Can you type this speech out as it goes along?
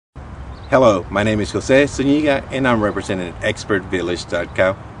Hello, my name is Jose Zuniga and I'm representing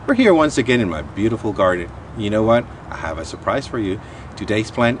expertvillage.com. We're here once again in my beautiful garden. You know what? I have a surprise for you. Today's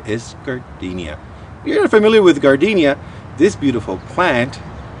plant is Gardenia. If you're not familiar with Gardenia, this beautiful plant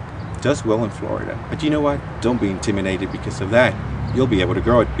does well in Florida. But you know what? Don't be intimidated because of that. You'll be able to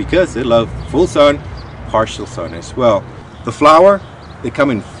grow it because they love full sun, partial sun as well. The flower, they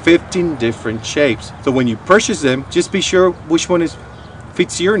come in 15 different shapes. So when you purchase them, just be sure which one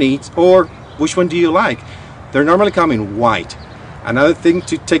fits your needs or which one do you like. They normally come in white. Another thing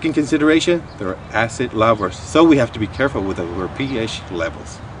to take in consideration, they're acid lovers, so we have to be careful with our pH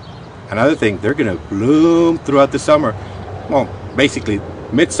levels. Another thing, they're going to bloom throughout the summer. Well, basically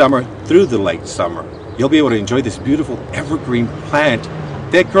midsummer through the late summer. You'll be able to enjoy this beautiful evergreen plant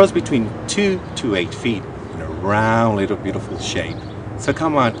that grows between 2 to 8 feet in a round little beautiful shape. So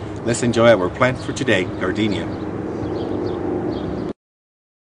come on, let's enjoy our plant for today, Gardenia.